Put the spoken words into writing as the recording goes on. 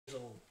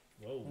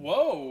Whoa.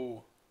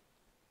 Whoa.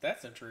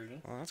 That's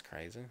intriguing. Well, that's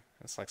crazy.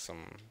 That's like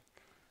some...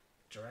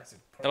 Jurassic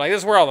Park. They're like,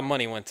 this is where all the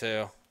money went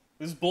to.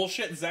 This is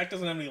bullshit. Zach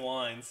doesn't have any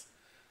lines.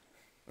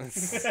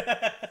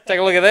 Take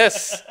a look at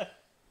this.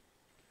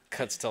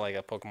 Cuts to like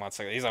a Pokemon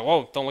segment. He's like,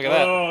 whoa, don't look at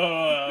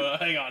that.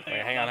 Hang on.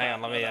 Wait, hang on.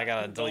 I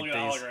gotta Don't delete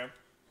look these. at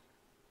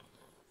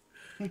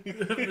the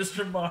hologram.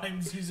 Mr.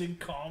 Mimes using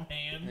calm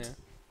hand.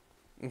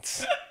 Yeah.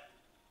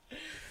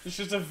 It's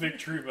just a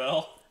victory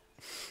bell.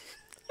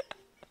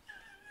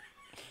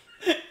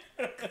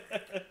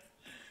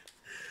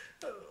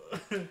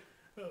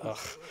 Ugh.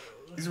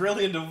 He's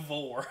really into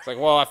vor. It's like,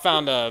 well, I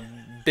found a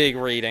big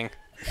reading.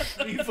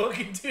 You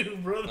fucking do,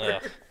 brother.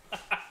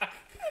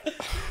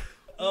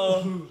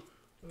 Oh,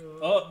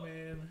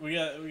 Man. we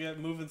got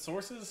moving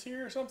sources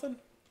here or something.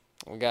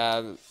 We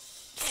got...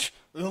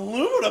 The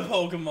Luna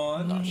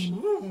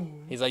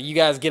Pokemon. He's like, you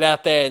guys get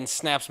out there and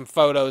snap some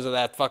photos of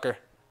that fucker.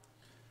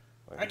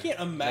 I can't Make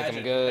 'em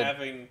imagine good.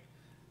 having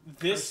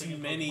this Cursing a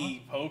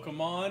many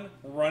Pokemon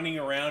running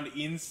around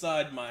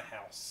inside my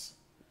house.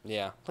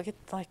 Yeah. Look at,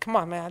 like, come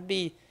on, man. I'd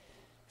be...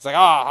 He's like,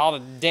 all the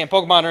damn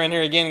Pokemon are in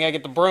here again. I gotta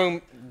get the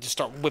broom. Just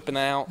start whipping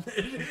out.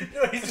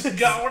 No, he's just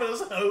got one of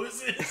those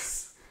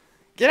hoses.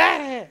 Get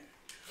out of here.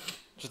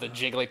 Just a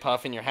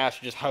Jigglypuff in your house.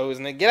 You're just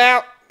hosing it. Get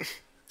out.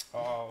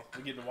 Oh,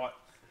 we get to watch.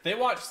 They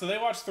watch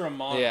through a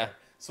monitor. Yeah.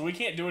 So we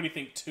can't do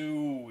anything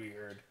too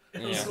weird.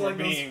 It's We're like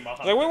those- being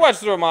behind. Like, we watch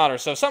through a monitor,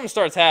 so if something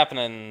starts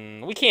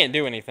happening, we can't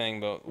do anything,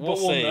 but we'll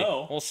But we'll see.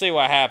 know. We'll see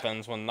what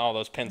happens when all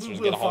those pincers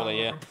We'll get a hold of file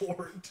you. a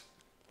report.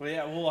 But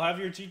yeah, we'll have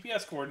your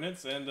GPS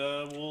coordinates, and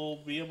we'll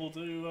be able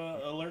to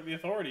alert the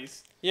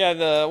authorities. Yeah,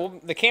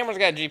 the camera's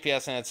got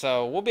GPS in it,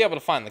 so we'll be able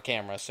to find the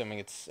camera, assuming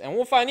it's... And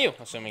we'll find you,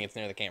 assuming it's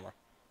near the camera.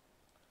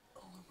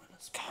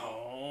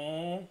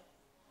 Oh.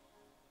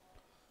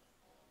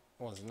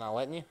 Was it not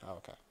letting you? Oh,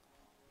 okay.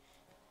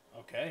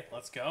 Okay,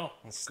 let's go.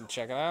 Let's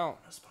check it out.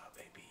 Spot,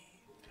 baby.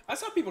 I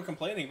saw people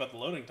complaining about the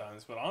loading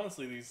times, but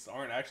honestly, these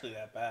aren't actually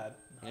that bad.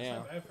 That's Yeah.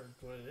 not bad for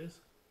what it is.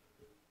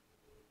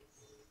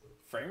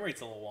 Frame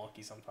rate's a little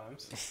wonky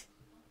sometimes.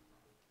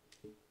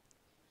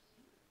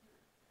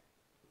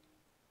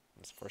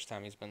 It's the first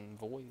time he's been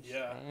voiced.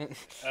 Yeah. right?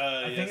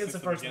 I think it's the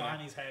first beginning. line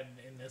he's had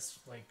in this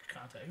like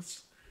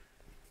context.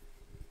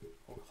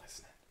 Oh,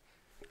 listen.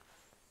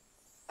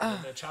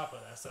 The Choppa,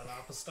 that's that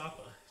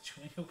Apostapa.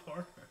 Join your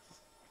partner.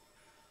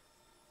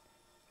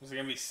 Is it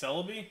gonna be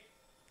Celebi?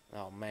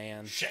 Oh,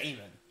 man. Shaman.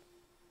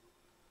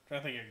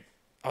 Trying to think of...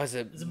 Oh, is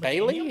it Is it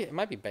Bailey? Meganium? It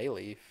might be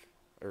Bayleaf.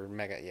 Or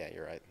Mega... Yeah,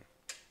 you're right.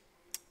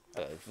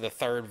 The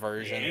third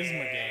version. It is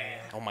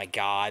Meganium. Oh, my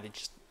God. It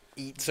just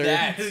eats her.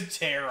 That's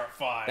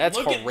terrifying. That's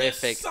Look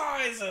horrific. At the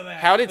size of that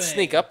How did it thing.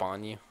 sneak up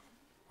on you?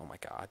 Oh, my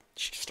God.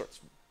 She just starts...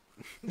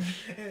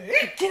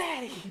 Get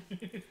out of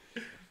here!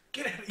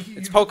 Get out of here!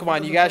 It's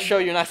Pokemon. You gotta show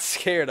you're not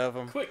scared of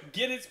them. Quick,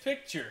 get its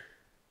picture.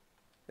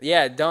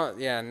 Yeah, don't...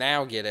 Yeah,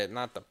 now get it.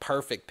 Not the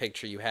perfect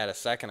picture you had a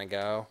second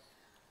ago.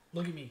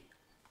 Look at me.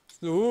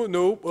 Oh,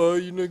 nope.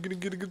 You're not gonna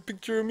get a good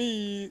picture of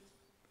me.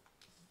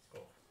 Oh.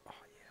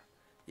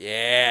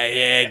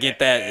 Yeah, get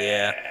that,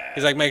 yeah.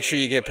 He's like, make sure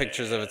you get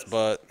pictures of its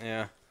butt,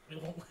 yeah.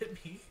 It won't let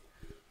me.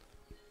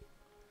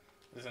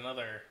 There's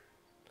another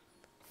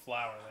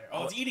flower there.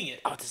 Oh, it's eating it.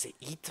 Oh, does it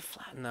eat the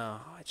flower? No,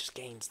 it just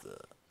gains the...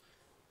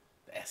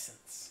 The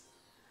essence.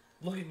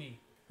 Look at me.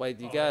 Wait,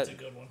 you Oh, got... that's a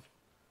good one.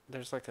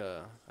 There's like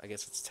a... I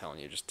guess it's telling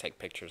you just take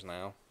pictures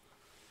now.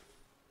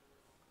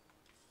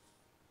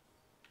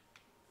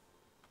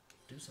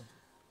 Do something.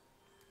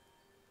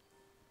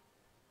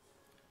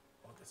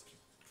 Oh, that's cute.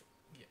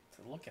 Yeah.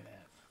 What you looking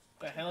at?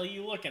 What the hell are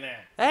you looking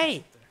at?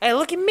 Hey,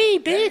 look at me,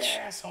 bitch.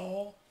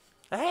 Asshole.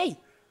 Hey.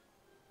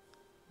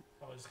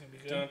 Oh, it's gonna be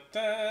good. Dun,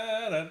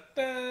 dun, dun,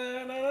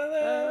 dun,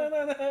 dun,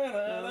 dun,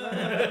 dun,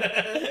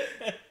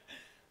 dun.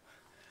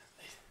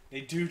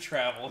 They do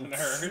travel in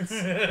herds.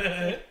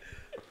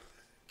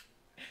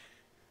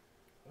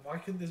 Why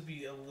couldn't this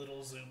be a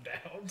little zoomed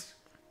out?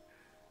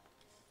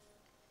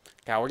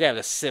 God, we're gonna have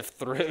to sift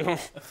through a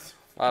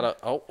lot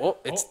of...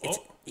 it's... Oh.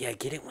 Yeah,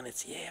 get it when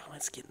it's... Yeah,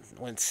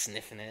 when it's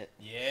sniffing it.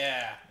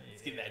 Yeah,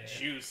 it's getting that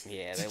juice.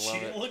 Yeah, they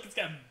love it. Look, it's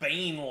got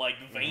Bane-like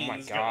veins. Oh my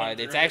going God,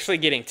 through it's it. actually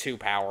getting too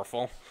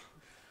powerful.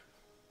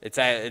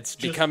 It's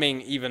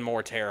becoming even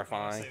more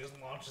terrifying. So it just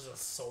launches a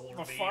solar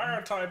The beam.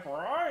 fire type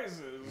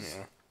rises.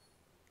 Yeah.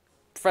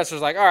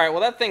 Professor's like, all right, well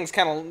that thing's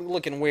kind of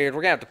looking weird.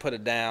 We're gonna have to put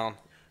it down.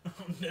 Oh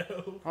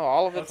no. Oh,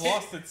 all of It's it's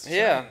lost its shine.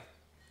 yeah.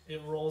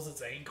 It rolls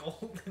its ankle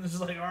and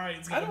it's like, alright,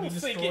 it's I gonna be don't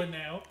think destroyed it-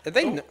 now.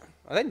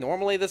 Are they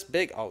normally this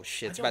big? Oh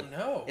shit! It's I don't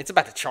know. It's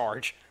about to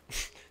charge.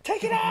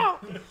 Take it out.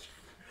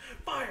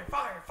 Fire,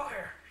 fire,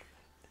 fire!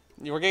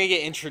 We're gonna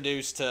get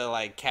introduced to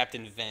like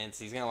Captain Vince.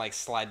 He's gonna like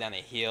slide down a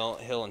hill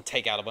and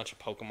take out a bunch of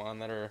Pokemon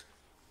that are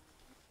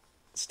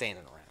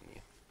standing around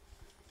you.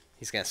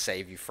 He's gonna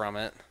save you from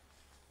it.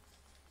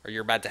 Or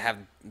you're about to have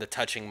the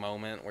touching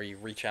moment where you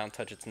reach out and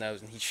touch its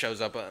nose, and he shows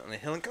up on the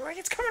hill and goes like,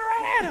 "It's coming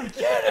right at him!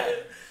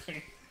 Get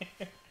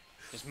it!"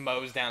 Just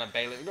mows down a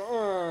Bailey.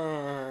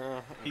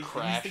 He's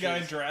the guy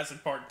in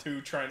Jurassic Park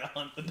 2 trying to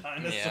hunt the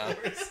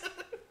dinosaurs.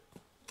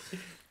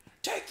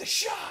 Take the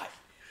shot.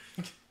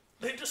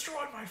 They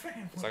destroyed my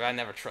family. It's like, I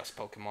never trust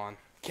Pokemon.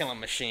 Killing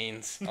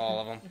machines, all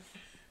of them.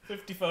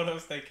 50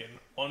 photos taken.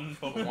 One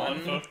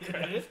Pokemon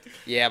photograph.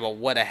 Yeah, but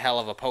what a hell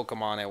of a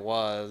Pokemon it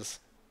was.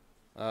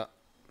 How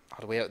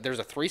do we have, there's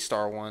a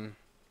 3-star one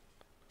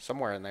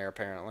somewhere in there,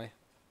 apparently.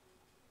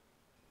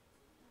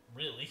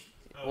 Really?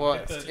 Well,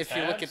 the if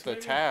you look tabs, at the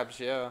maybe? tabs,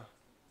 yeah.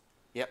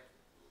 Yep.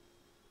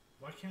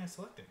 Why can't I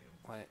select any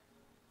of them? Wait.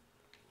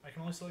 I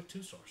can only select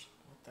 2 stars.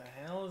 What the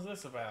hell is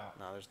this about?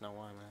 No, there's no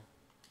way, man.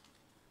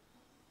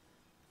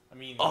 I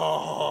mean,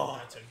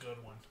 That's a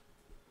good one.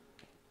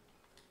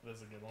 that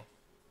is a good one.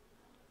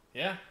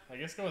 Yeah, I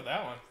guess go with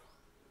that one.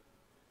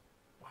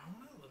 Why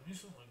won't it let me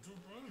select 2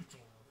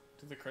 stars?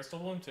 Do the crystal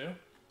bloom too?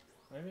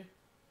 Maybe?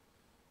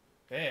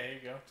 Yeah, there you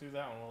go. Do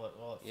that one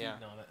while it Yeah.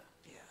 feeding on it.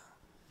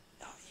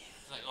 Yeah. Oh,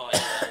 yeah. Like, oh,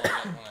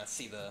 yeah. When I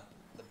see the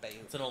bait.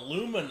 It's an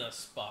Illumina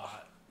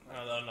spot.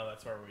 Oh, no,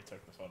 that's where we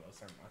took the photos.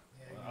 Never mind.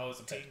 Yeah, Well, I was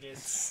a take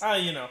this.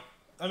 you know,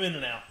 I'm in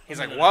and out. He's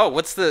I'm like, in and whoa, out.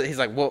 what's the? He's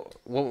like, what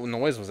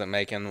noise was it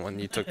making when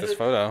you took this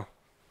photo?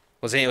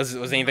 Was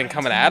anything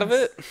coming out of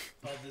it?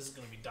 Oh, this is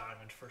gonna be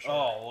diamond for sure.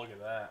 Oh, look at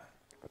that.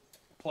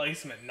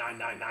 Placement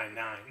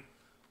 9999.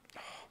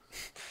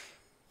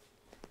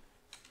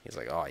 He's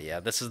like, oh yeah,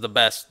 this is the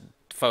best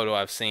photo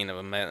I've seen of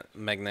a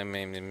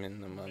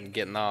magnanimum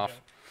getting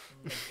off.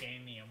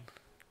 Meganium.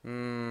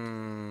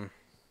 Mmm.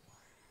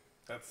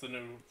 That's the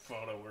new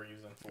photo we're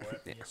using for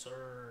it. Yeah. Yes,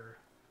 sir.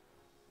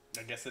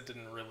 I guess it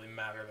didn't really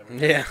matter that we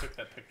Yeah. took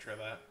that picture of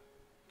that.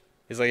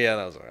 He's like, yeah,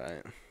 that was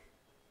alright.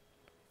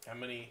 How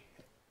many?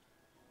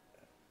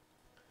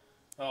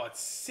 Oh, it's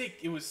sick.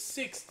 It was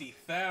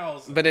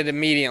 60,000. But it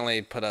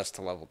immediately put us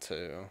to level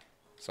 2.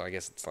 So I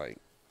guess it's like,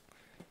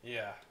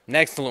 Yeah.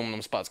 next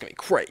aluminum spot's gonna be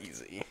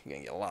crazy. You're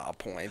gonna get a lot of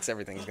points.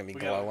 Everything's gonna be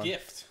We got a glowing.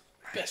 gift.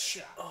 Best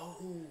shot.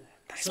 Oh.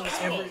 Nice So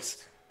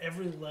post.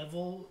 every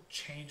level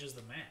changes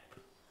the map.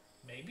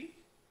 Maybe?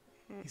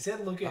 He said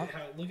look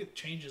at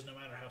changes no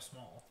matter how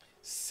small.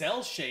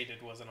 Cell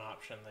shaded was an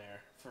option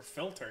there for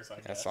filters, I I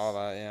guess. saw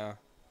that, yeah.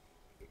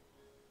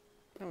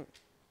 Oh,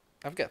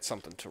 I've got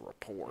something to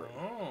report.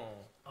 Oh.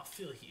 I'll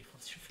feel you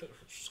once your photos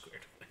are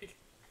squared away.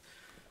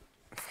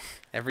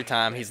 Every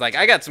time he's like,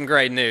 I got some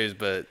great news,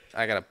 but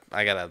I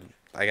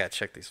gotta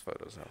check these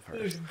photos out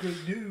There's first. some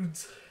great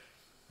dudes.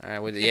 All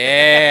right,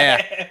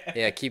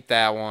 yeah, keep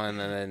that one,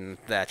 and then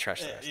that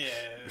trash the rest.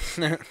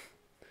 Yeah.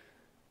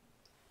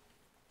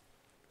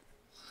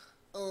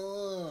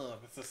 Oh,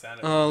 that's the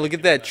sound. Oh, look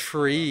at that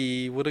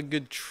tree! What a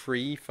good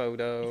tree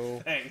photo.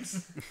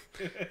 Thanks.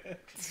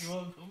 You're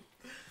welcome.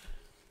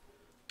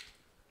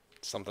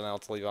 Something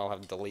else I'll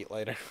have to delete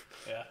later.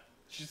 Yeah.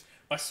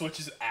 My Switch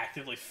is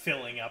actively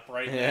filling up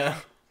right Yeah.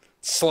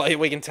 Slow.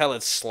 We can tell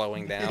it's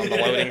slowing down. The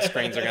loading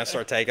screens are gonna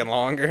start taking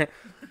longer.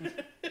 now.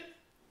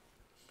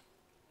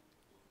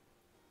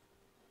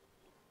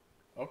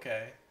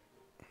 Okay.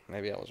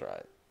 Maybe I was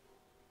right.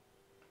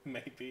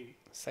 Maybe.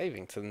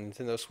 Saving to the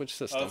Nintendo Switch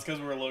Oh, system. it's because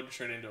we're loaded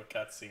straight into a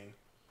cutscene.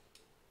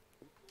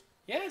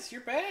 Yes,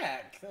 you're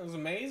back. That was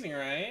amazing,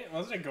 right?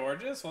 Wasn't it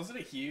gorgeous? Wasn't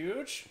it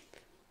huge?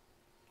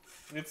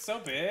 It's so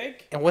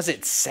big. And was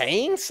it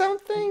saying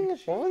something?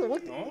 What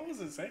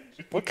Was it saying?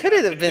 what could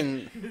it have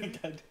been?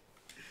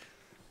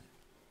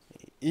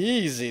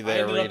 Easy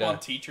there, I ended Rita. up on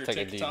teacher Take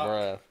a deep TikTok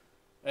breath.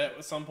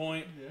 at some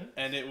point, Yeah.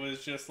 and it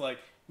was just like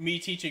me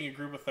teaching a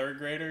group of 3rd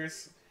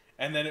graders,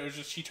 and then it was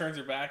just she turns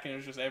her back, and it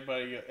was just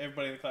everybody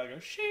in the class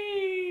goes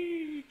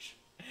sheesh.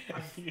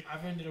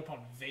 I've ended up on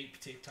vape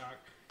TikTok,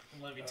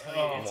 and let me tell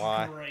Oh, you, it's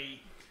why? great.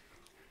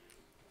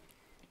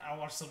 I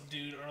watched some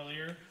dude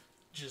earlier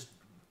just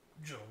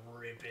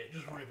rip it,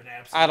 just rip it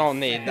absolutely.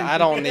 I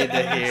don't need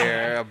to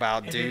hear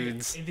about And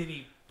dudes. and then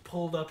he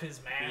pulled up his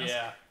mask,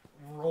 Yeah.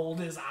 rolled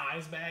his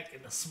eyes back,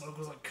 and the smoke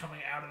was like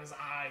coming out of his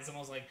eyes, and I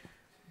was like,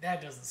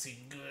 that doesn't seem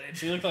good.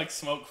 She looked like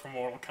Smoke from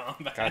Mortal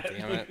Kombat. God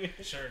damn it.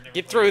 Sure, never Get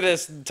played through it.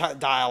 this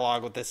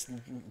dialogue with this Hey,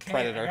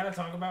 predator. I gotta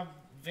talk about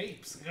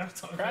vapes. I gotta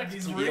talk about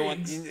these Practically, You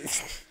want-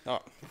 rings. oh.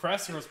 The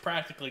Professor was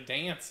practically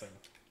dancing.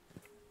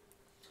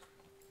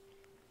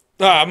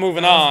 Moving I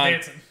was on.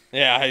 dancing.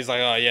 Yeah, he's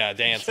like, oh yeah, You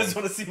dancing. just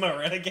want to see my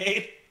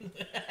renegade?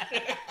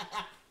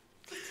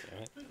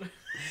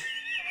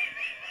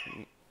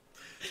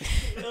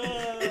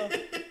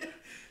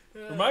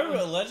 Remind me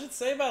what Legends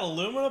say about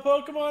Illumina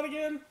Pokemon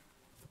again?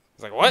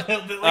 He's like, what? They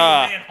leave a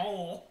man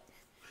whole.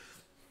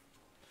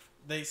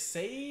 They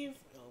save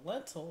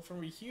Lentil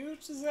from a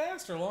huge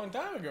disaster a long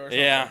time ago or something.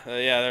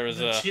 Yeah, there was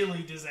The a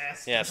chili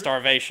disaster. yeah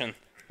starvation.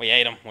 We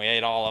ate them. We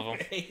ate all of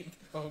them.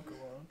 Pokemon.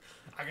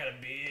 I got a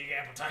big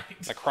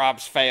appetite. The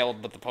crops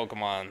failed, but the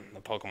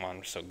Pokemon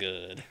were so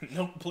good.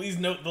 No, please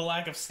note the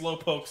lack of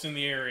Slowpokes in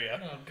the area.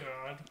 Oh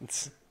god,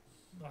 It's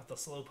not the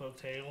slowpoke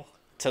tail.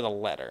 to the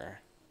letter.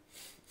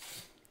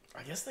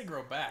 I guess they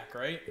grow back,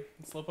 right?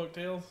 Slowpoke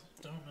tails?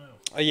 Don't know.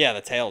 Oh yeah,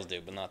 the tails do,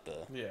 but not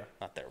Yeah.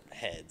 their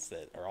heads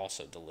that are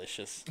also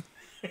delicious.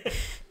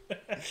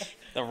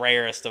 The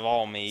rarest of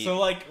all meat. So,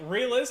 like,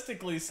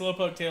 realistically,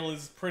 Slowpoke tail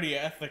is pretty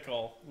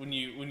ethical when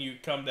you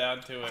come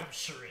down to it. I'm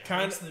sure it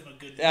Kind makes of- them a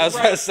good. Yeah, I was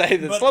Right, gonna say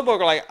the but- slowpoke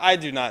are like, I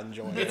do not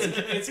enjoy it.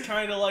 It's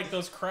kind of like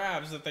those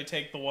crabs that they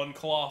take the one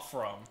claw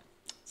from.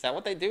 Is that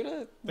what they do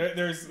to?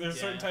 There's a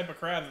certain type of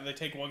crab that they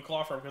take one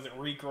claw from because it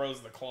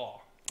regrows the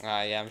claw.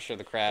 Yeah, I'm sure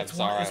the crabs It's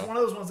are. one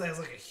of those ones that has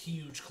like a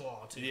huge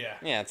claw too. Yeah.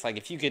 Yeah, it's like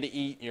if you could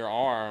eat your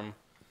arm,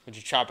 would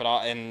you chop it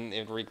off and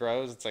it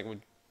regrows? It's like,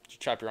 would you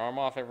chop your arm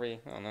off every,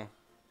 I don't know,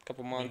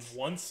 couple I mean, months?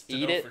 once to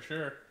Eat know it. for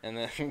sure. And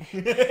then Like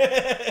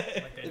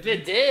if they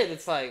it did,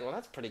 it's like, well,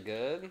 that's pretty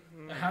good.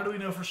 do. How do we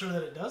know for sure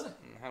that it doesn't?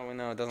 How do we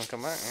know it doesn't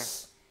come back?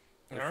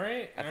 All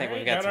right. I think all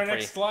we've right. got some our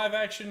pretty- next live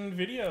action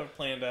video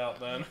planned out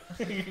then.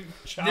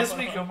 This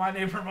week on My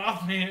Neighbor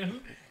Mothman,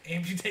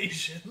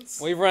 amputations.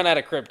 We've run out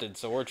of cryptid,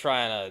 so we're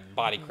trying a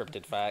body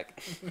cryptid fact.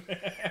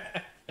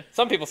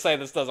 Some people say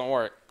this doesn't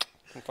work.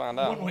 We'll find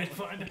out. One way to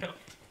find out.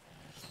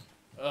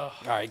 Ugh,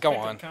 All right, go pick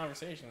up on.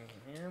 Conversation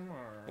here tomorrow.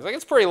 He's like,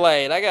 it's pretty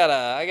late. I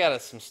gotta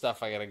some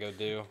stuff I gotta go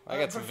do. I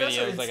got some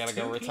Professor, videos I it's gotta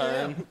go 2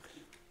 return. p.m.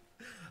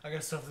 I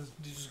got stuff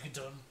that just get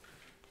done.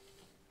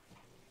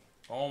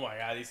 Oh my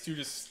god, these two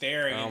just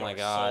staring Oh into my our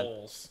God.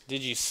 souls.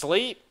 Did you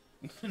sleep?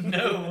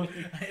 No,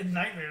 I had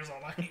nightmares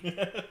all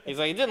night. He's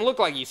like, it didn't look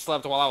like you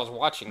slept while I was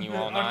watching you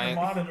all On the night.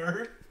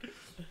 monitor.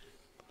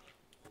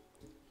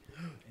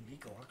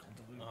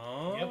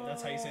 Oh. Yep,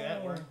 that's how you say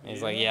that word.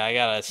 He's like, yeah, I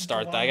gotta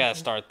start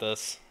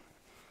this.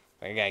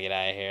 I gotta get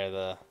out of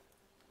here.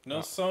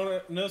 No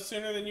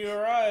sooner than you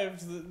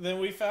arrived than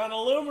we found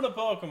Illumina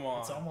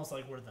Pokemon. It's almost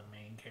like we're the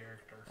main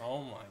character.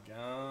 Oh my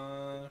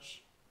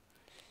gosh.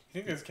 You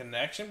think there's a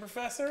connection,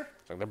 Professor?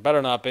 It's like, there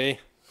better not be.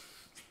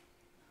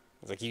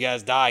 It's like, you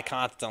guys die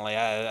constantly.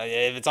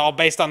 If it's all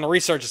based on the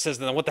research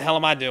assistant, then what the hell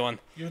am I doing?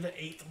 You're the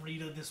 8th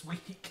Rita this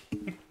week.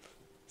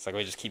 It's like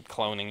we just keep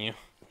cloning you.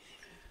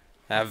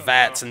 I have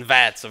vats and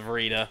vats of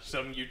Rita.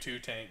 Some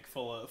U2 tank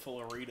full of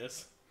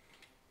Ritas.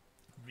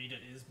 Rita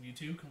is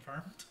Mewtwo,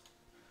 confirmed.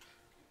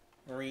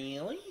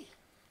 Really?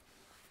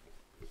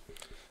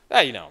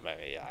 You know,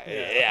 maybe,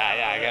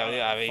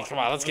 yeah. I mean, come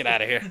on, let's get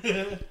out of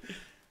here.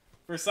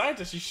 For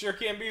scientists, you sure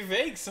can be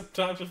vague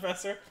sometimes,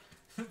 Professor.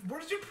 Where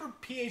did you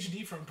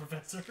PhD from,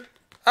 Professor?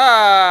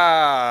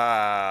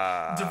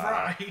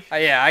 DeVry.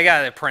 Yeah, I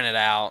got it printed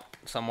out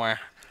somewhere.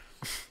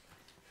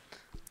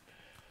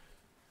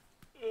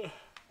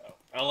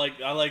 I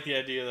like the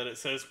idea that it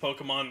says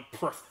Pokemon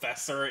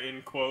Professor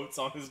in quotes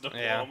on his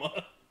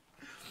diploma.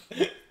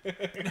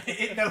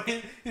 No,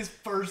 his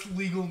first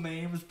legal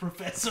name is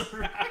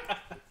Professor.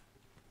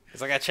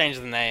 It's like I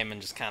changed the name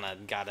and just kind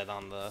of got it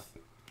on the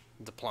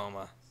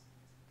diploma.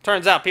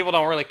 Turns out people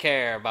don't really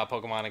care about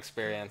Pokemon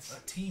experience.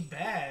 A team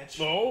badge.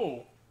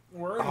 Oh,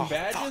 we're in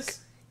badges?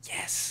 Fuck.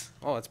 Yes.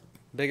 Oh, it's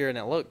bigger than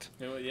it looked.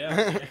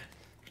 Yeah.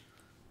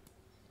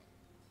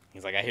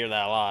 He's like, I hear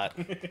that a lot.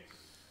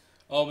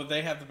 Oh, but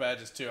they have the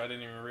badges too. I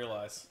didn't even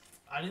realize.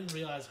 I didn't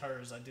realize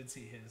hers. I did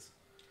see his.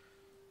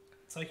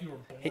 It's like you were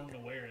born to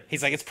wear it.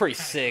 He's like, it's pretty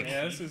Kinda sick.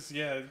 Yeah, this is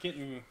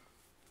getting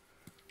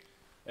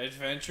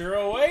adventure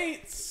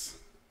awaits.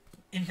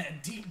 In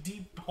that deep,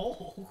 deep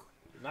hole.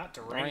 Not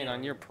to Rain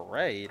on your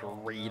parade,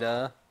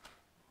 Rita.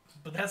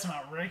 But that's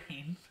not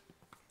rain.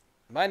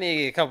 Might need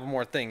to get a couple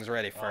more things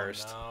ready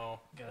first. Oh,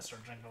 Gotta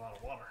start drinking a lot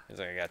of water. He's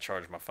like, I gotta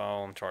charge my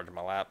phone, charge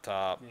my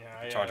laptop,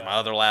 Yeah, charge yeah. my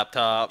other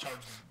laptop, Charge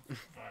the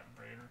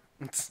vibrator.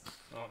 no.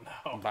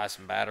 Oh no. buy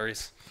some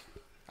batteries.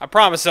 I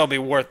promise they'll be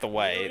worth the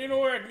wait. You know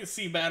where I can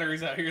see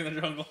batteries out here in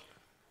the jungle?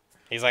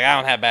 He's like, I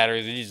don't have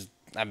batteries.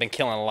 I've been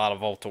killing a lot of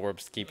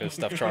Voltorbs to keep his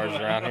stuff charged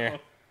around here.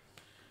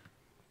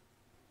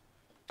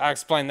 I'll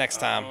explain next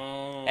time.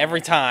 Oh. Every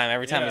time Yeah,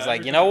 he's like,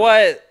 every you know time.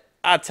 what?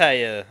 I'll tell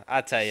you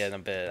in a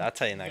bit. I'll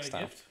tell you next got a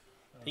time. gift?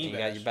 You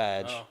got your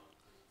badge. Oh.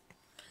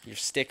 Your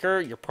sticker,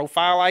 your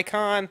profile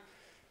icon.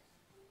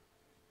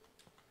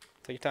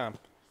 Take your time.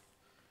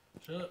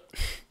 Shut up.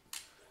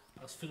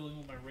 I was fiddling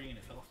with my ring and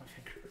it fell off my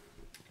finger.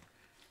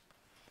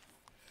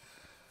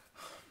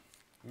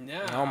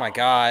 No. Oh my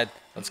god.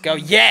 Let's go.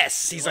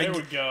 Yes! He's There like,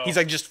 we go. he's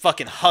like, just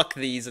fucking huck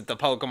these at the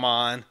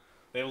Pokemon.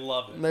 They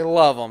love it. They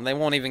love them. They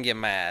won't even get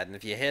mad. And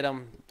if you hit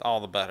them, all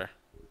the better.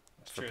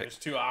 It's true. There's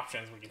two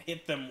options. We can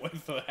hit them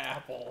with the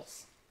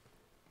apples.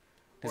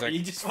 He's Or like,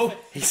 you just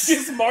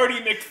Marty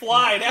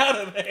McFlyed out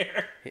of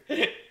there.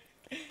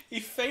 He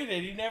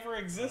faded. He never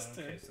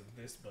existed. Okay, so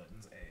this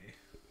button's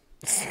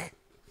A.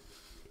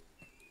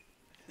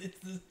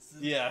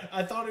 Yeah.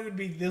 I thought it would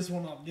be this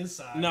one on this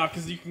side. No,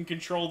 because you can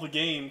control the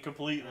game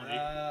completely.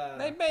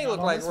 they may not look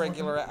on like this one.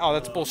 regular. Oh,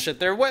 that's bullshit.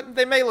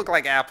 They may look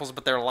like apples,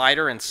 but they're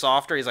lighter and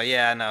softer. He's like,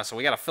 yeah, no. So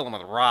we got to fill them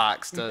with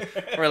rocks to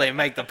really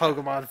make the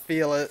Pokemon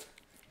feel it.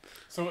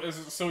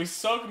 So we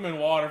soak them in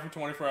water for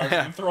 24 hours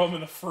and throw them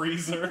in the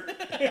freezer.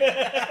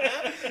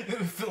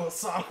 Fill a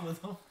sock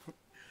with them.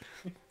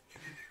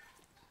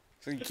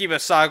 So you keep a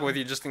sock with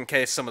you just in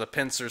case some of the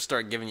pincers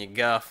start giving you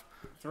guff.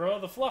 Throw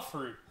the fluff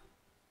fruit.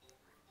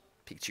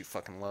 Pikachu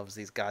fucking loves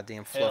these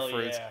goddamn Hell fluff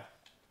fruits. yeah.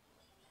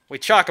 We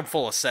chock them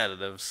full of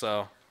sedatives,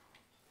 so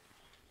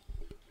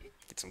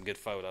get some good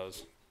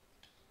photos.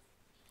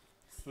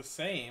 It's the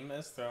same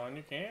as throwing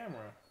your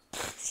camera.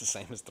 It's the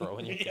same as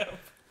throwing you. Yep.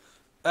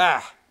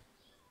 Ah.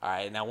 All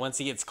right, now once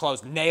he gets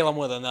close, nail him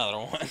with another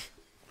one.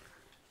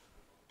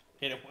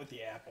 Hit him with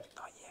the apple.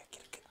 Oh yeah,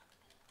 get it good.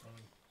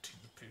 Take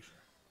the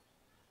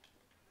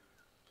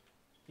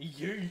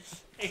picture.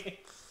 Yeet.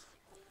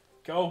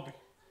 Go.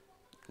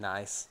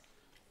 Nice.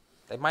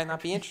 They might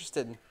not be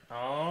interested,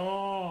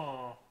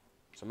 Oh.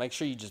 so make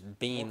sure you just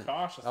beam. More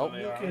cautious Oh, than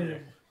they Look are. at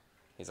him.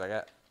 he's like,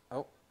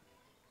 oh,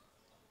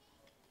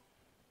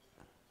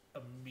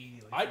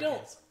 Immediately. I don't.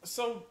 forgets.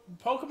 So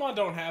Pokemon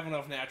don't have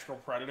enough natural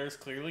predators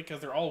clearly because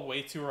they're all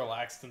way too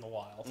relaxed in the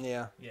wild.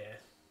 yeah, Yeah.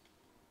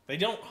 They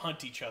don't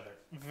hunt each other.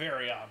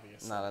 Very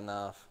obvious. not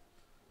enough.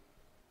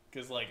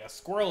 Because like a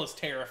squirrel is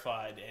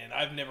terrified, and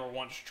I've never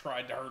once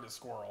tried to hurt a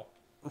squirrel.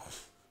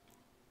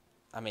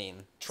 I mean,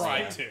 Tried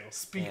yeah. to.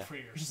 Speak Yeah. for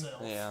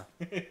yourself. Yeah.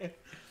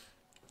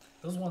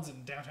 Those ones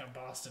in downtown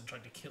Boston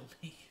tried to kill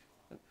me.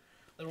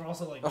 They were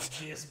also like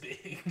this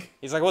big.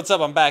 He's like, "What's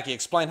up? I'm back." You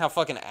explain how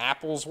fucking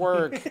apples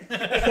work.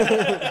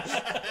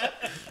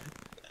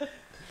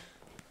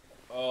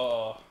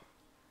 Oh.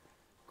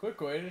 Quick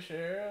way to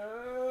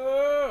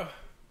share.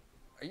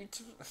 Are you?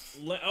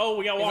 Oh,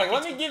 we got He's walkie. like,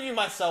 "Let me give you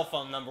my cell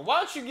phone number. Why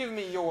don't you give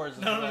me yours?"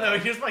 No.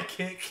 Here's my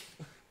kick.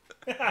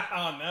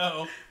 Oh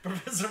no.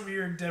 Professor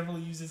Muir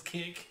definitely uses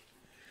kick.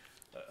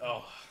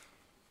 Oh.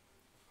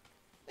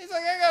 He's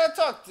like, "I gotta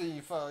talk to you,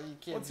 you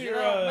kids. What's you your,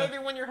 know,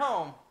 maybe when you're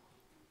home,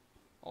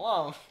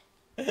 alone."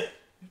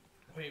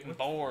 Wait, I'm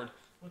bored.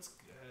 what's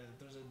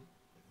there's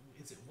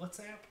a? Is it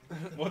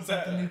WhatsApp? What's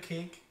that? that? The new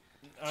kick,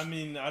 I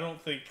mean, I don't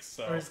think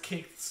so. or is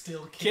kick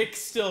still kick? Kick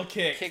still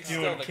kick. Kick's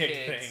doing still the kick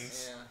kicks.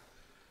 things.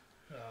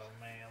 Yeah. Oh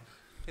man.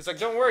 He's like,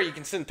 "Don't worry, you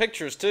can send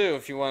pictures too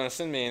if you want to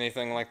send me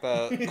anything like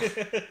that."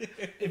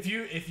 If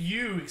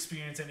you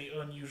experience any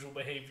unusual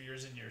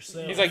behaviors in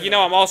yourself, He's like, "You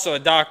know, I'm also a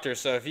doctor,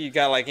 so if you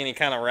got like any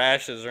kind of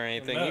rashes or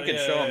anything, No, you can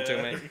yeah, show them yeah, to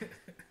yeah. me."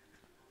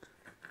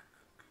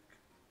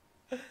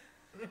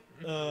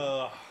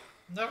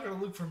 I'm not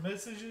gonna look for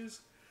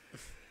messages.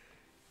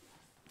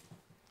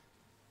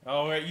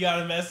 Oh, wait, you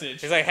got a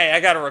message. He's like, "Hey, I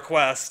got a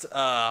request.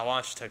 Why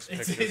don't you take some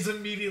It's pictures?"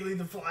 immediately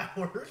the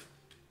flower.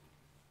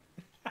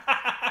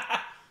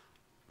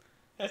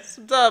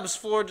 Sometimes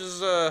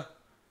Forges are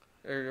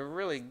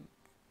really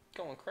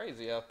going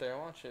crazy out there.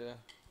 Why don't you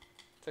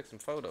take some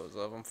photos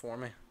of them for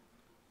me?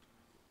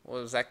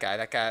 What was that guy?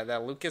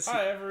 That Lucas?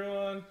 Hi,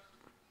 everyone.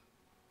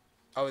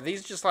 Oh, are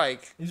these just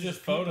like... These are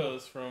just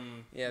photos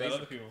from Yeah, that these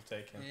other are- people have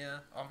taken. Yeah.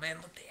 Oh man,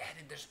 look, they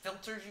added. There's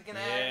filters you can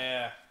add.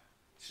 Yeah.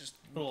 It's just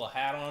Put a little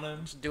hat on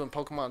him. doing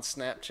Pokemon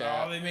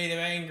Snapchat. Oh, they made him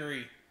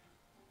angry.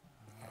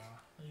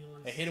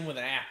 They hit him with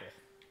an apple.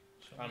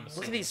 I'm Look at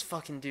assuming. these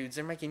fucking dudes.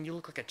 They're making you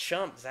look like a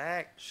chump,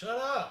 Zach. Shut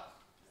up.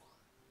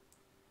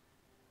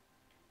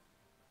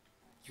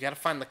 You gotta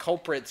find the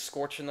culprit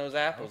scorching those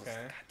apples. Okay.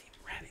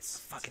 Goddamn rabbit. It's a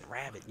fucking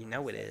rabbit. You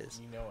know it is.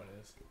 You know it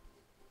is.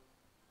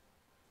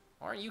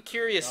 Aren't you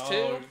curious Oh,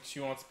 too?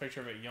 she wants a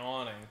picture of it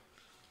yawning.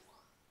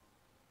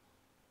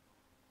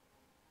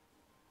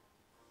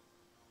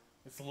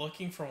 It's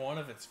looking for one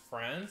of its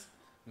friends?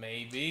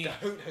 Maybe.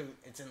 Hoot hoot.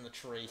 It's in the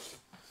tree.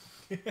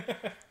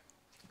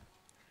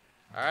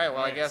 Alright, well,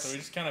 I Alright, guess... So we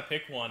just kind of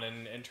pick one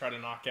and try to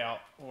knock out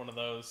one of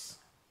those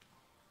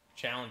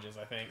challenges,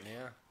 I think.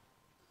 Yeah.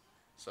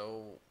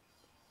 So...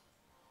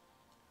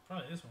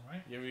 Probably this one,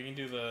 right? Yeah, we can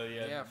do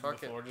Yeah, fuck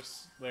the it. floor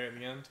just there at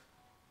the end.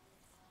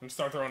 And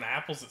start throwing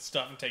apples at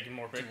stuff and taking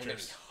more Dude, we're gonna be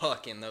pictures.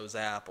 hucking those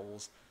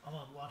apples. I'm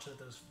gonna launch at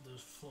those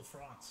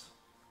flafrons.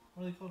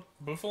 What are they called?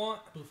 Buffalon?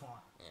 Buffon.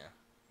 Yeah.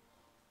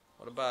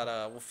 What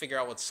about, we'll figure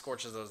out what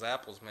scorches those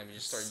apples. Maybe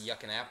just start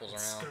yucking apples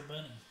around.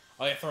 Scorbunny.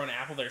 Oh yeah, throw an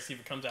apple there, see if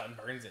it comes out and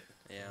burns it.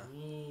 Yeah.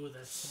 Ooh,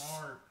 that's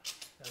smart.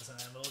 That's an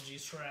MLG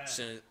strat.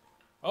 Soon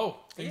Oh,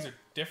 things Yeah. are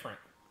different.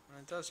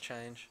 it does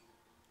change.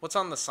 What's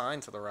on the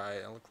sign to the right?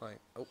 It looked like...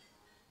 Oh.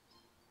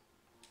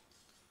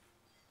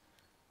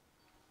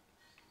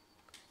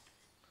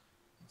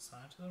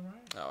 Side to the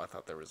right. Oh, I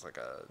thought there was like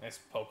a... Nice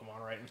Pokemon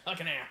right like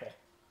an apple.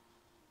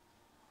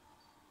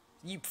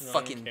 You don't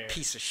fucking even care.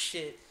 piece of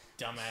shit.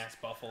 Dumbass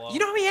buffalo. You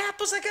know how many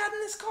apples I got in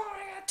this car?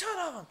 I got a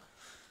ton of them.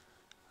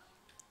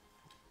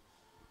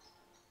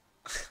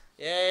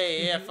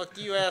 Yeah, fuck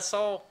you,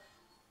 asshole.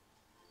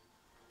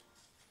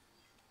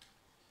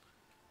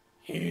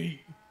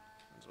 Hey.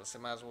 So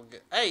might as well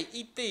get... Hey,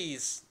 eat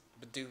these,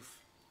 Bidoof.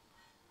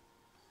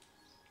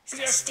 He's got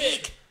Yeah. a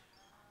stick.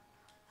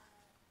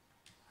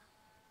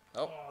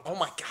 Oh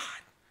my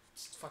god.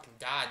 Just fucking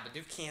died.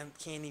 Bidoof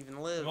can't even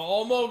live.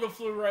 All Moga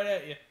flew right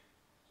at you.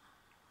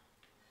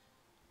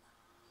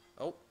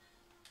 Oh.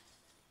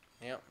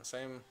 Yep,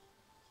 same.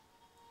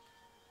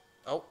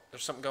 Oh,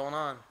 there's something going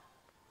on.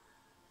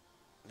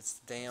 It's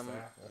the damn... It's the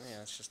apples.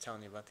 Yeah, it's just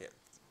telling you about the...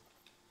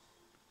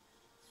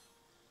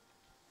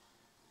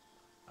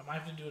 I might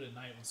have to do it at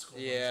night when school.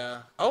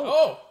 Yeah. Oh!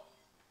 Oh!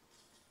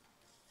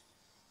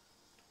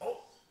 Oh.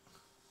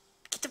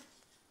 Get the...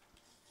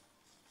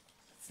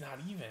 not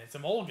even. It's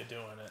Emolga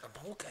doing it.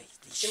 Emolga,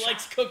 He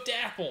likes cooked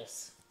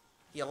apples.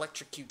 He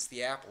electrocutes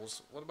the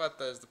apples. What about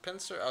the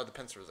pincer? Oh, the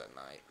pincer was at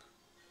night.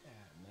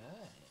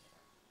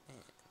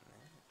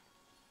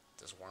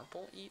 Does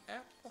Wurmple eat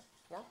apple?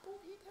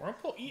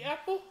 Wurmple eat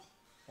apple?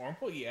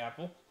 Wurmple eat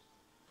apple.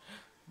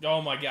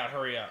 Oh my god,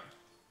 hurry up.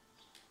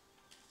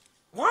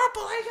 Wurmple,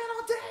 I got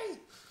all day!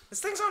 This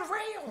thing's on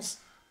rails!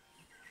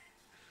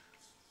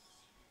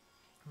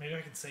 Maybe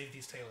I can save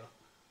these Taylor.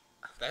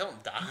 They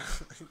don't die.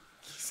 You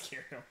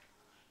scared him.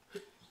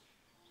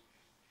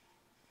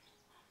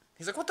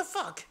 He's like, what the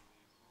fuck?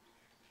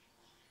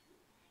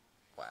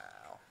 Wow.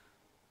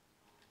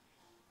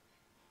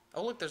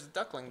 Oh, look, there's a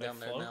duckling down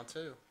there now,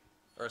 too.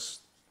 Or,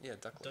 yeah,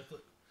 duckling.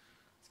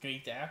 He's gonna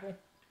eat the apple?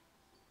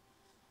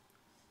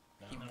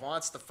 He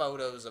wants the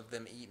photos of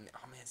them eating.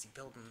 Oh, man, is he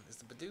building? Is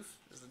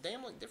the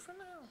dam look different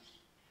now?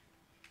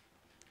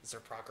 Is there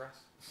progress?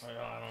 I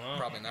don't know.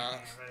 Probably not.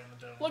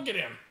 Look at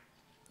him.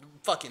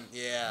 Fucking,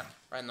 yeah.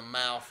 Right in the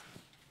mouth.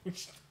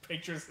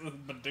 Pictures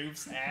of the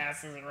Bidoof's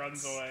ass as it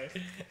runs away.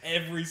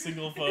 Every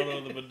single photo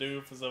of the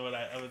Bidoof is of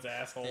its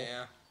asshole.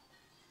 Yeah.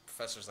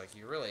 Professor's like,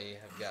 you really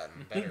have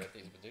gotten better at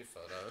these Bidoof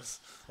photos.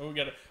 Oh, we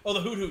got it. Oh, the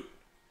Hoot Hoot.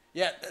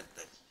 Yeah.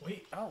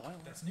 Wait. Oh, wow.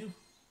 That's new.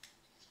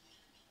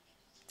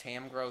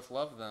 Tam growth,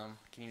 love them.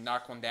 Can you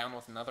knock one down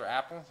with another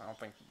apple? I don't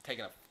think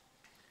taking a...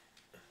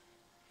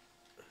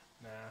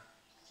 Nah.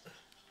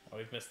 Oh,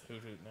 we've missed the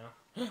Hoot Hoot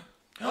now.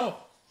 Oh!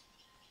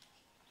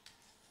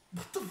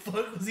 What the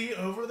fuck? Was he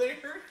over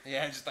there?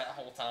 Yeah, just that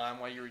whole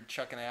time while you were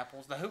chucking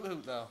apples. The Hoot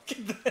Hoot, though.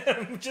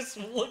 I'm just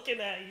looking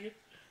at you.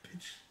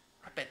 Bitch.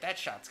 I bet that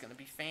shot's going to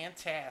be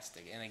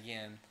fantastic. And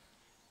again,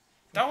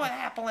 throw an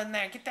apple in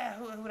there. Get that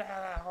Hoot Hoot out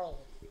of that hole.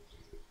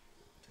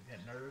 That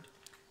nerd.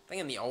 I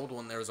think in the old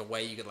one there was a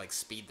way you could like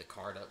speed the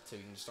card up too.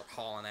 You can just start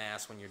hauling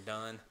ass when you're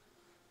done.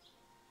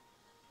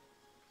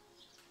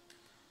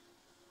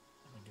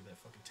 I'm gonna get that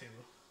fucking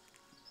table.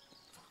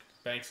 Fuck.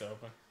 Bank's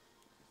open.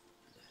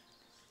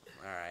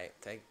 Alright,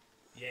 take...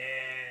 Yeah.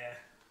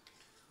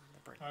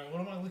 Alright,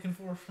 what am I looking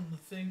for from the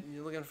thing?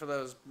 You're looking for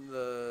those...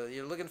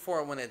 You're looking for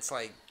it when it's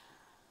like...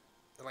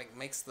 It like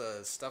makes the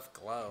stuff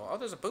glow. Oh,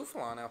 there's a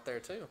Bouffalon out there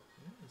too.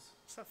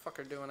 What's that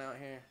fucker doing out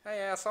here? Hey,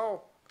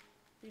 asshole.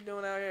 What you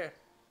doing out here?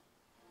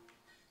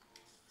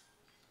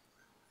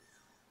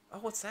 Oh,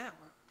 what's that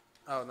one?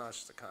 Oh, no, it's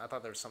just I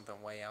thought there was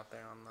something way out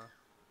there on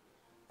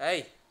the...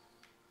 Hey!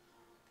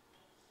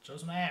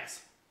 Shows my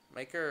ass.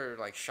 Make her,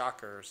 like,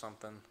 shock her or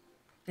something.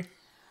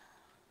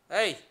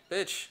 Hey,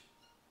 bitch!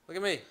 Look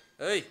at me!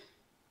 Hey!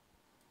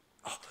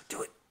 Oh,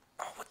 do it!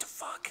 Oh, what the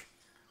fuck?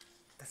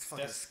 That's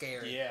fucking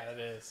scary. Yeah, it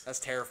is. That's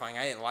terrifying.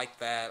 I didn't like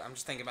that. I'm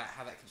just thinking about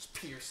how that could just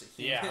pierce a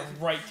human. Yeah,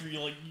 right through you.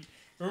 Like,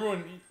 remember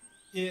when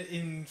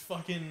in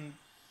fucking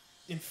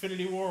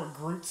Infinity War, where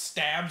Groot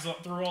stabs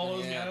up through all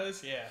those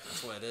guys? Yeah.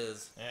 That's what it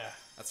is. Yeah.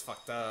 That's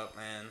fucked up,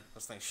 man.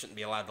 Those things shouldn't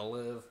be allowed to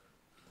live.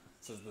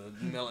 This is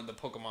the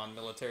Pokemon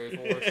military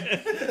force.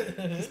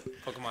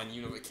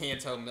 Pokemon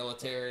Kanto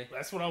military.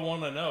 That's what I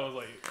want to know.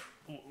 Like,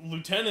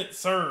 Lieutenant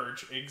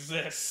Surge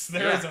exists.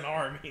 There is an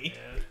army.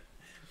 Yeah.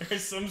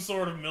 There's some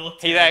sort of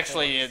military. He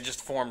actually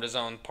just formed his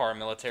own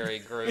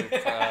paramilitary group.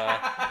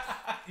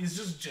 He's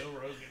just Joe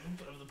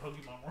Rogan of the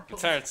Pokemon world.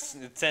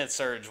 Lieutenant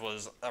Surge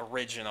was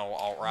original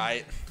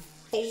alt-right.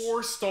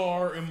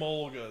 4-star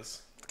Emolgas.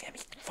 Look at me,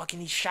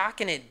 fucking, he's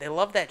shocking it. They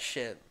love that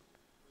shit.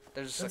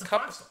 There's That's a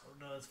couple. 5-star.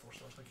 No, that's 4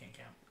 stars. I can't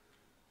count.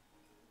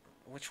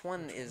 Which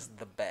one is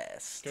the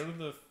best? Go to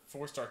the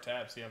 4-star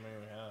tab. See how many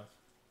we have.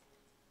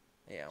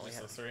 Yeah, we Just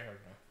have. those 3. Okay.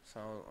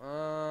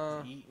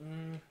 So,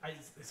 Eaton.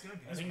 It's gonna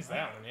be I think it's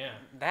that one. Yeah.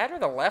 that or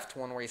the left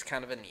one where he's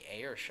kind of in the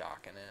air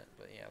shocking it.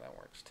 But yeah, that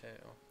works too.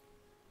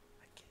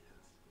 I guess.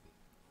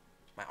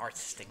 My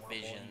artistic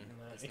vision.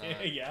 Is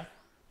not... Yeah.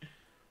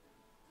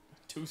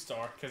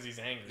 2-star because he's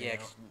angry. Yeah, you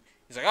know?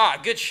 he's like, ah,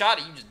 good shot.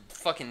 You just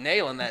fucking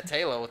nailing that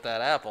Taylor with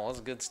that apple. That's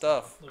good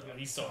stuff. Look,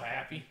 He's so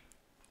happy.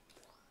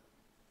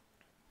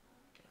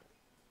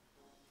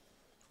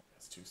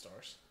 That's 2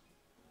 stars.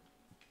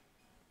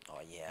 Oh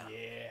yeah.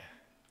 Yeah.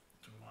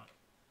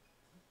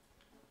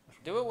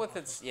 Do it with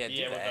its do with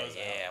that. those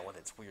Yeah, with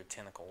its weird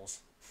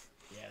tentacles.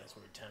 Yeah, those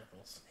weird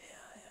tentacles. Yeah.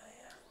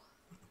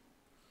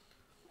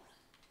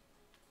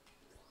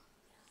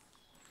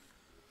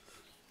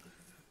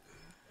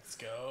 Let's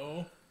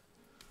go.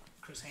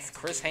 Chris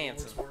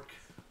Hansen. Hansen.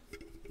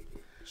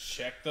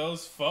 Check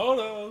those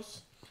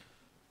photos.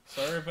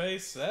 Survey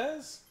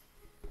says.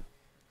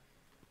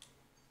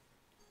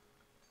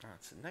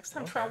 Alright, so next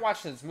time try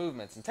watching his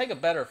movements and take a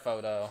better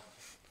photo.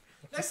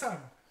 Next time,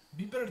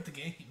 be better at the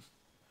game.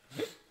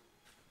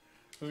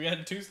 We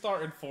had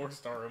 2-star and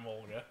 4-star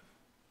Emolga.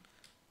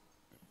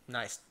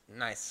 Nice.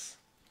 Nice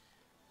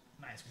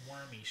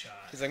wormy shot.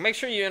 He's like, make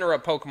sure you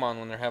interrupt Pokemon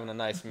when they're having a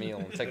nice meal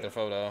and take their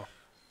photo.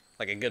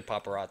 Like a good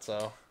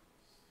paparazzo.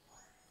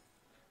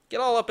 Get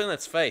all up in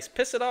its face.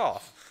 Piss it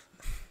off.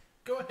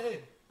 Go ahead.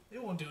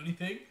 It won't do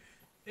anything.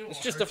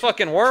 It's just a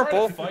fucking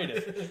Wurmple. Fight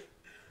it.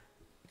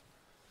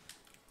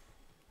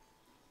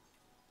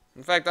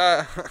 In fact,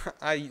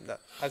 I'd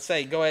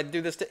say go ahead and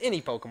do this to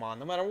any Pokemon,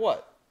 no matter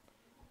what.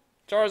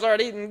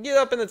 Charizard eating. Get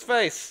up in its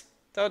face.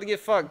 Tell it to get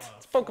fucked.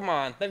 It's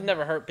Pokemon. They've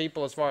never hurt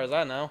people as far as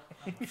I know.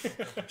 I'm gonna fuck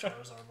up a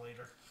Charizard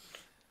later.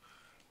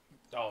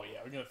 Oh yeah,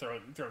 we're gonna throw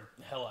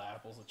hella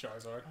apples at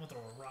Charizard. I'm gonna throw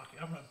a rocket.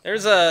 I'm gonna.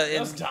 There's a That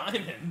was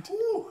Diamond.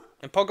 Ooh.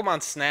 in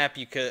Pokemon Snap,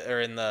 you could,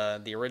 or in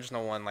the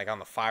original one, like on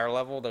the fire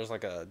level, there's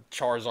like a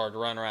Charizard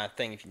run around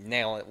thing. If you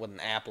nail it with an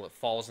apple, it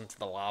falls into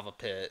the lava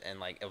pit and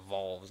like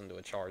evolves into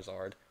a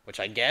Charizard, which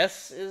I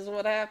guess is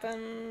what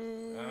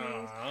happened. I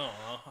don't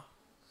know.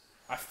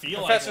 I feel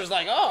Professor's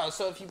like, oh,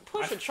 so if you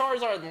push a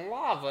Charizard in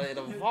lava, it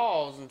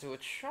evolves into a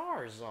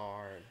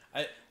Charizard.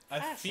 I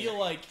feel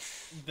like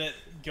that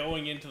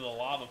going into the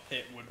lava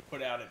pit would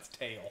put out its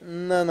tail.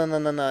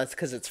 No. It's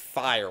because it's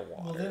fire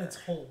water. Well, then its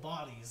whole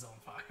body is on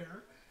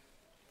fire.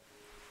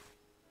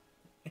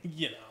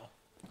 You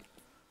know.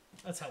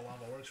 That's how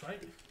lava works,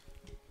 right?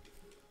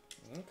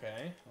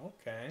 Okay.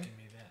 Give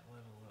me that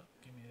level up.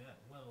 Give me that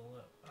level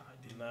up. Oh,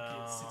 I didn't No.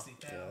 get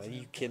 60,000. Are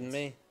you kidding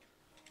me?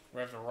 We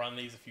have to run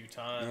these a few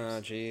times.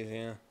 Oh, jeez,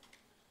 yeah.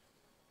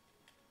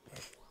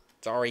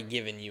 It's already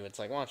given you. It's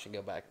like, why don't you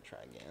go back and try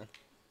again?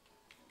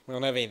 We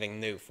don't have anything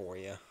new for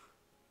you.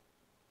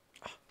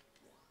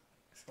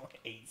 It's like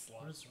 8 slots.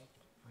 What is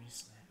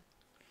re-snap?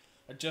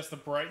 Adjust the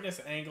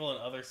brightness, angle, and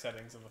other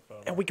settings of the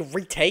photo. And we can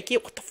retake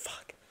it? What the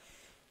fuck?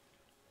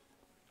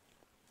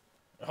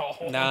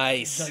 Oh,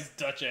 Nice. Nice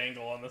Dutch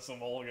angle on this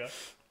Emolga.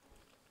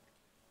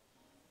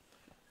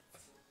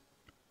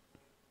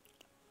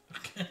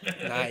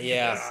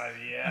 Yeah. God,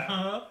 yeah.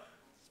 Huh?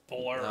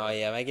 Blur. Oh,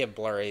 yeah, make it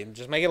blurry.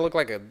 Just make it look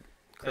like a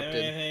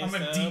cryptid. I'm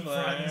gonna deep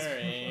fry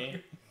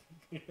this.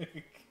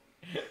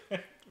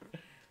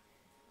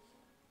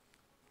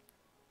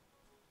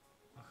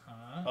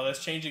 Uh-huh. Oh,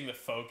 that's changing the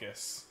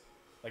focus.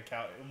 Like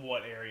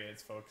what area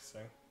it's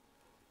focusing.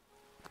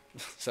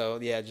 So,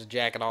 yeah, just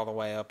jack it all the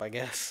way up, I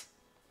guess.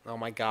 Oh,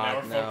 my Now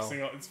God, we're no.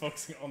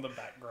 focusing on the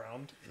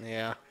background.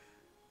 Yeah.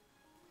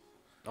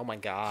 Oh, my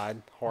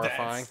God.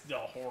 Horrifying. That's a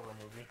horror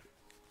movie.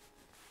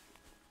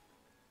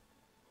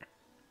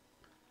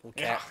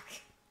 Little Yeah.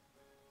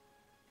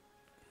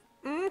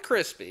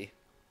 Crispy.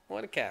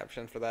 What a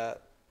caption for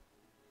that.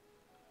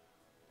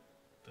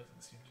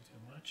 Doesn't seem to do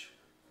much.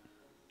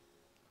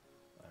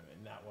 I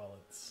mean, not while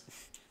it's...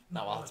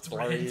 Not while while it's it's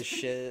blurry red. as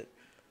shit.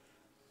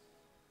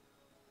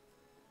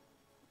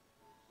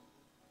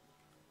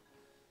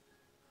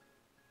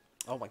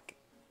 Oh my god.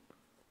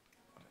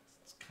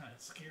 It's kind of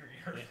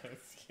scarier.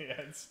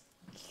 Yeah, it's...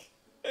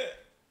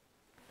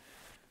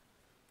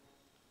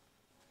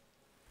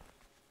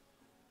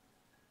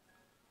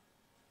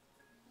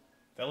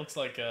 That looks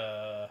like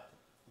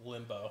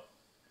Limbo.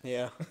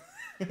 Yeah.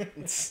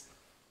 It's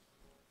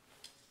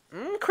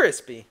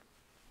crispy.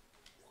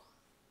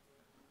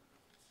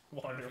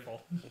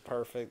 Wonderful.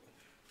 Perfect.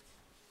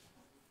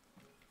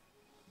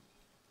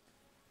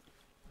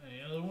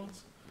 Any other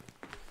ones?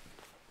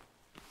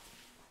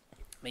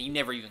 Man, you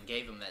never even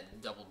gave him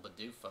that double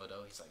Badoo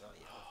photo. He's like, oh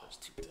yeah, there's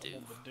two Badoo.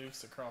 Double the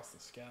deuce across the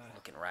sky.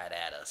 Looking right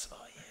at us.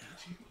 Oh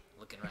yeah.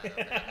 Looking right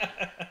at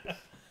us.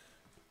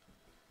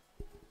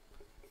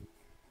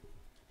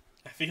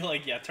 I feel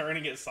like, yeah,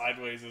 turning it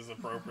sideways is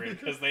appropriate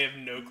because they have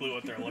no clue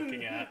what they're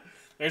looking at.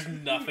 There's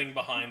nothing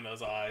behind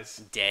those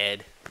eyes.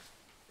 Dead.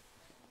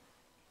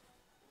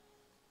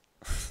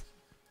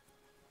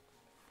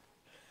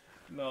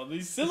 No,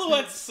 these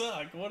silhouettes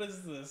suck. What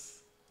is this?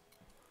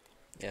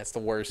 Yeah, it's the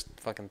worst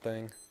fucking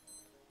thing.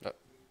 Oh,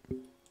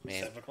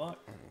 man. 7 o'clock.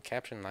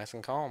 Caption nice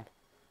and calm.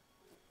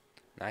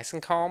 Nice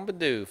and calm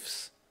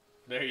Badoofs.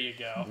 There you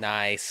go.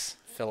 Nice.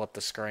 Fill up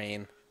the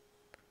screen.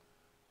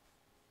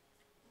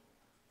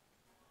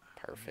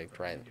 Perfect,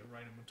 right? Get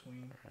right in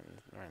between.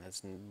 Right,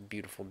 that's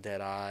beautiful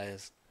dead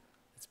eyes.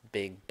 It's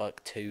big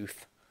buck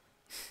tooth.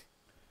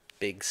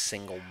 Big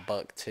single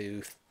buck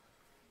tooth.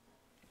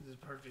 This is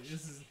perfect.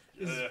 This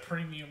is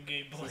premium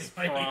gameplay. This is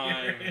right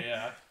prime, here.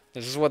 yeah.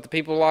 This is what the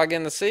people log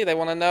in to see. They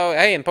want to know,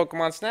 hey, in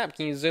Pokemon Snap,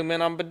 can you zoom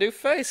in on Bidoof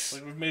face?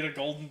 Like we've made a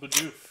golden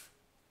Bidoof.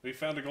 We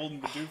found a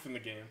golden Bidoof in the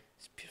game.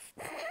 It's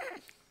beautiful.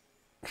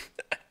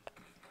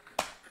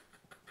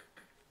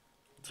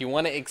 Do you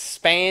want to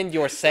expand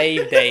your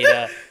save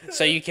data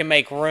so you can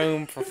make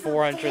room for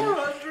 400?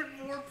 400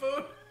 more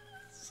photos.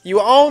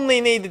 You only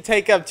need to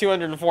take up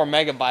 204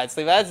 megabytes.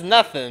 Like, that's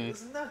nothing.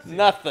 It's nothing.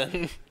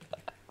 Nothing.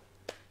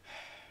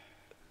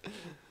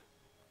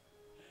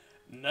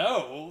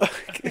 No.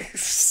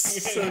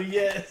 So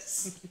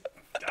yes.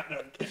 I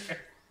don't care.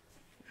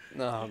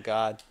 Oh,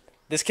 God.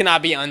 This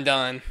cannot be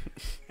undone.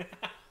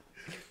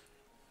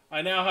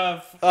 I now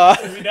have... Now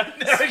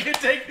I can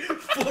take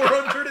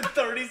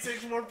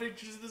 436 more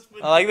pictures of this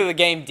video. I like that the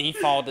game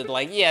defaulted.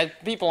 Like, yeah,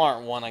 people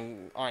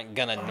aren't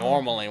gonna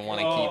normally want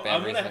to keep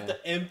I'm everything. gonna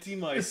have to empty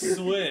my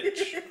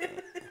Switch.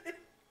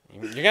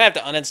 You're gonna have to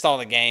uninstall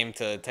the game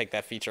to take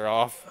that feature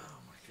off. Oh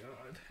my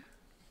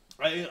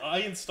god. I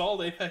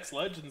installed Apex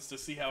Legends to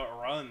see how it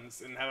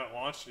runs and haven't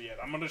launched it yet.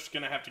 I'm just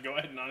gonna have to go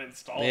ahead and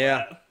uninstall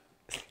that.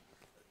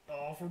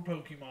 All for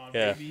Pokemon,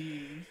 Yeah.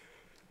 baby.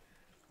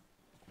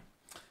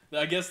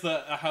 I guess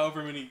the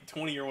however many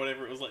 20 or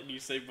whatever it was letting you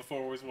save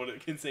before was what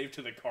it can save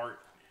to the cart.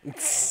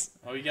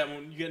 Oh, you got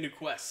new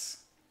quests.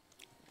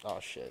 Oh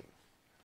shit.